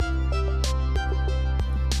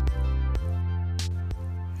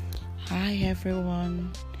Hi everyone,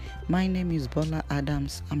 my name is Bola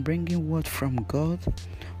Adams. I'm bringing word from God,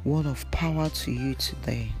 word of power to you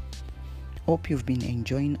today. Hope you've been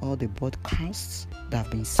enjoying all the podcasts that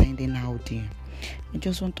I've been sending out there. I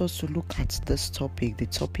just want us to look at this topic. The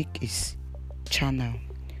topic is channel.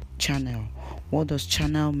 What does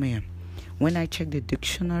channel mean? When I check the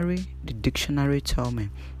dictionary tells me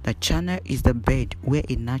that channel is the bed where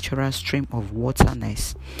a natural stream of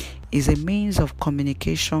waterness is a means of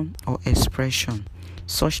communication or expression,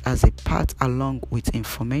 such as a path along with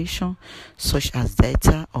information, such as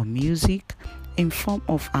data or music, in form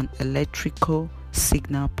of an electrical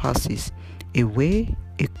signal passes a way,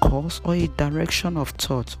 a course, or a direction of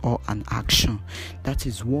thought or an action. That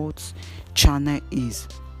is what channel is.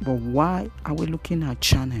 But why are we looking at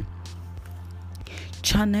channel?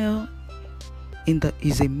 Channel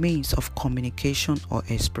is a means of communication or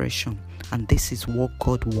expression, and this is what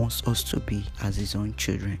God wants us to be as His own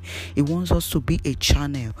children. He wants us to be a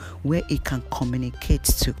channel where He can communicate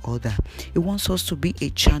to others. He wants us to be a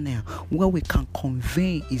channel where we can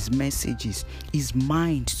convey His messages, His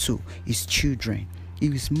mind to His children,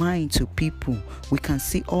 His mind to people. We can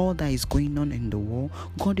see all that is going on in the world.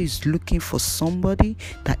 God is looking for somebody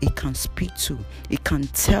that He can speak to. He can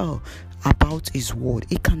tell about His word.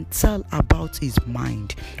 He can tell about His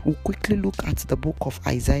mind. We'll quickly look at the book of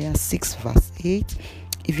Isaiah 6 verse 8.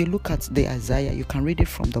 If you look at the Isaiah, you can read it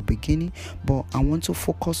from the beginning, but I want to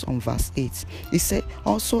focus on verse 8. It said,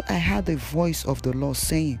 "Also I heard the voice of the Lord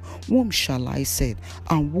saying, whom shall I send,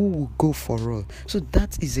 and who will go for us?" So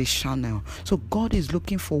that is a channel. So God is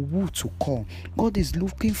looking for who to call. God is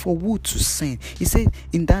looking for who to send. He said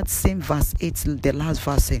in that same verse 8, the last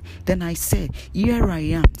verse said, "Then I said, here I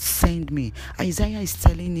am, send me." Isaiah is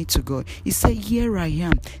telling it to God. He said, here I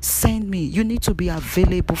am, send me. You need to be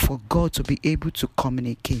available for God to be able to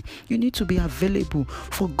communicate. You need to be available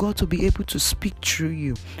for God to be able to speak through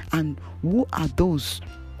you. And who are those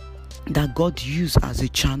that God used as a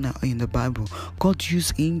channel in the Bible? God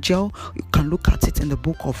used angel. You can look at it in the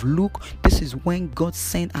book of Luke. This is when God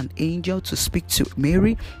sent an angel to speak to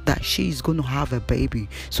Mary that she is going to have a baby.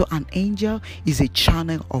 So an angel is a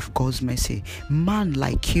channel of God's message. Man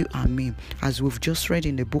like you and me, as we've just read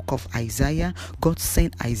in the book of Isaiah, God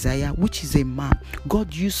sent Isaiah, which is a man.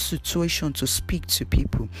 God used situation to speak to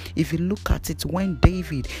people. If you look at it, when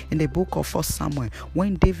David, in the book of 1 Samuel,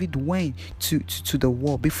 when David went to the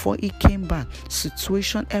war, before he came back,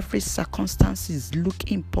 situation, every circumstances look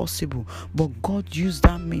impossible, but God used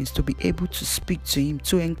that means to be able to speak to him,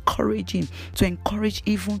 to encourage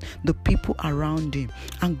even the people around him.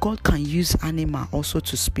 And God can use animal also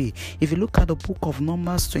to speak. If you look at the book of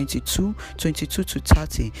Numbers 22 to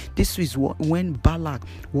 30, this is when Balak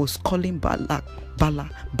was calling Balak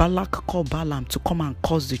called Balaam to come and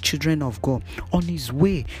curse the children of God. On his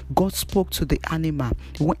way, God spoke to the animal.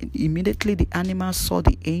 When immediately the animal saw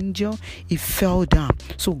the angel, it fell down.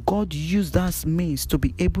 So God used that means to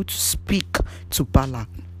be able to speak to Balak.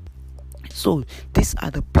 So these are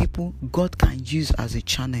the people God can use as a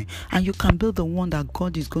channel, and you can build the one that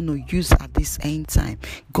God is going to use at this end time.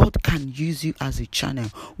 God can use you as a channel.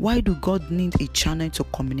 Why do God need a channel to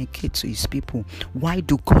communicate to His people? Why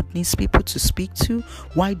do God need people to speak to?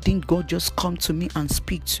 Why didn't God just come to me and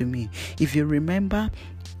speak to me? If you remember,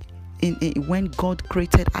 when God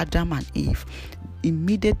created Adam and Eve,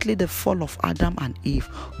 immediately the fall of Adam and Eve,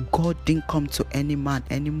 God didn't come to any man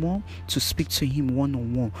anymore to speak to him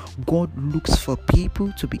one-on-one. God looks for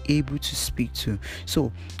people to be able to speak to.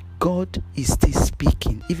 So God is still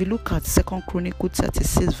speaking. If you look at 2 Chronicles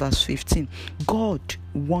 36 verse 15, God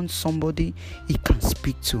wants somebody He can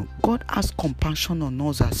speak to. God has compassion on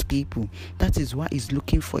us as people. That is why He's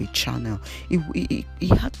looking for a channel. He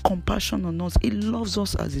had compassion on us. He loves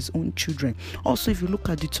us as His own children. Also, if you look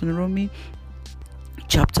at Deuteronomy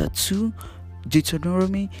chapter 2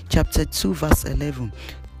 verse 11,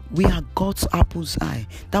 we are God's apple's eye.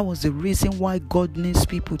 That was the reason why God needs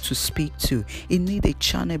people to speak to. He needs a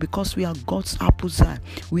channel because we are God's apple's eye.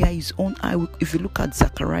 We are His own eye. If you look at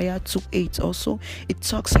Zechariah 2:8 also, it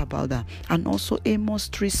talks about that. And also Amos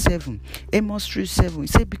 3:7. It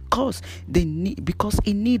said because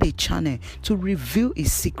He need a channel to reveal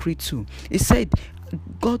His secret to. It said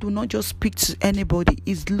God will not just speak to anybody.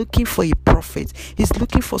 He's looking for a prophet. He's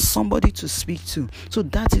looking for somebody to speak to. So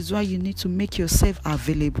that is why you need to make yourself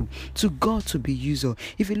available to God to be used.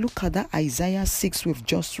 If you look at that Isaiah 6 we've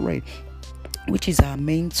just read, which is our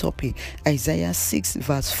main topic, Isaiah 6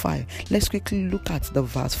 verse 5. Let's quickly look at the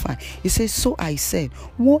verse 5. It says, "So I said,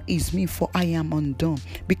 woe is me, for I am undone,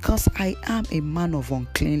 because I am a man of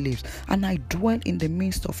unclean lips, and I dwell in the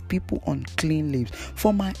midst of people unclean lips.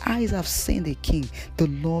 For my eyes have seen the King, the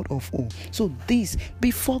Lord of all." So this,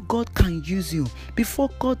 before God can use you, before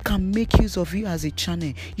God can make use of you as a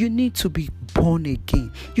channel, you need to be born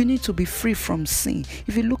again. You need to be free from sin.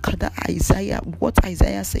 If you look at the Isaiah, what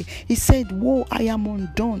Isaiah said, he said, "Whoa, I am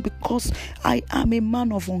undone, because I am a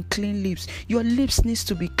man of unclean lips." Your lips needs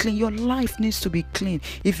to be clean. Your life needs to be clean.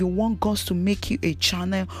 If you want God to make you a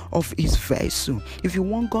channel of his vessel, if you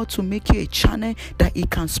want God to make you a channel that he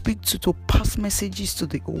can speak to pass messages to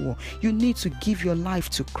the whole world, you need to give your life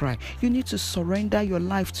to Christ. You need to surrender your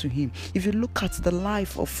life to him. If you look at the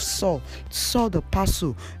life of Saul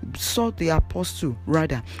the apostle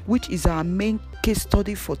rather, which is our main case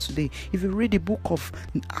study for today. If you read the book of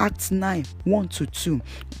Acts 9, 1-2,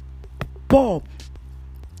 Paul,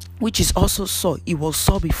 which is also Saul, he was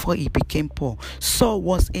Saul before he became Paul. Saul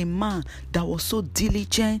was a man that was so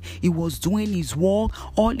diligent. He was doing his work.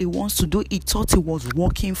 All he wants to do, he thought he was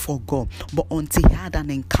working for God. But until he had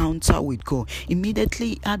an encounter with God, immediately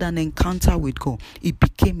he had an encounter with God, he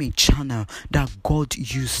became a channel that God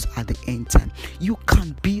used at the end time. You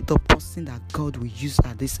can be the person that God will use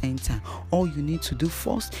at this end time. All you need to do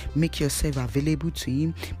first, make yourself available to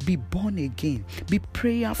him. Be born again. Be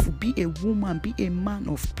prayerful. Be a woman. Be a man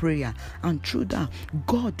of prayer. And through that,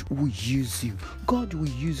 God will use you. God will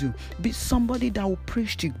use you. Be somebody that will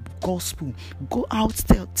preach the gospel. Go out,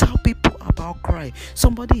 tell people about Christ.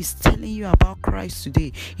 Somebody is telling you about Christ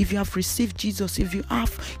today. If you have received Jesus, if you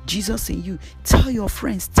have Jesus in you, tell your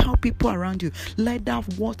friends, tell people around you. Let that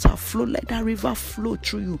water flow, let that river flow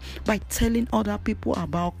through you by telling other people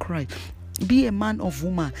about Christ. Be a man or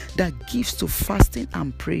woman that gives to fasting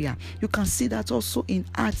and prayer. You can see that also in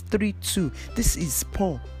Acts 3:2. This is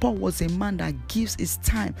Paul. Paul was a man that gives his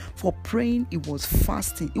time for praying. He was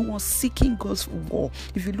fasting. He was seeking God's will.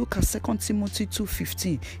 If you look at 2 Timothy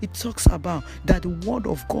 2:15, it talks about that the word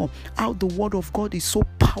of God, how the word of God is so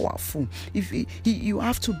powerful. If you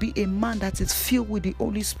have to be a man that is filled with the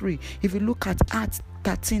Holy Spirit. If you look at Acts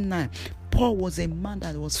 13:9, Paul was a man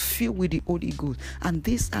that was filled with the Holy Ghost, and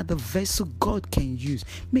these are the vessels God can use.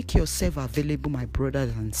 Make yourself available, my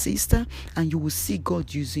brothers and sisters, and you will see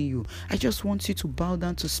God using you. I just want you to bow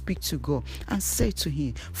down to speak to God and say to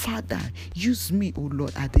him, "Father, use me, O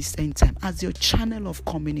Lord, at this end time as your channel of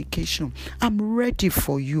communication. I'm ready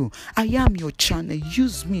for you. I am your channel.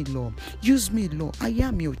 Use me, Lord. Use me, Lord. I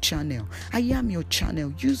am your channel. I am your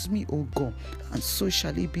channel. Use me, O God." And so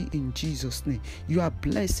shall it be in Jesus' name. You are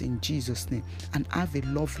blessed in Jesus' name, and have a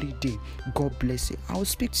lovely day. God bless you. I'll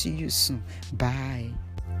speak to you soon. Bye.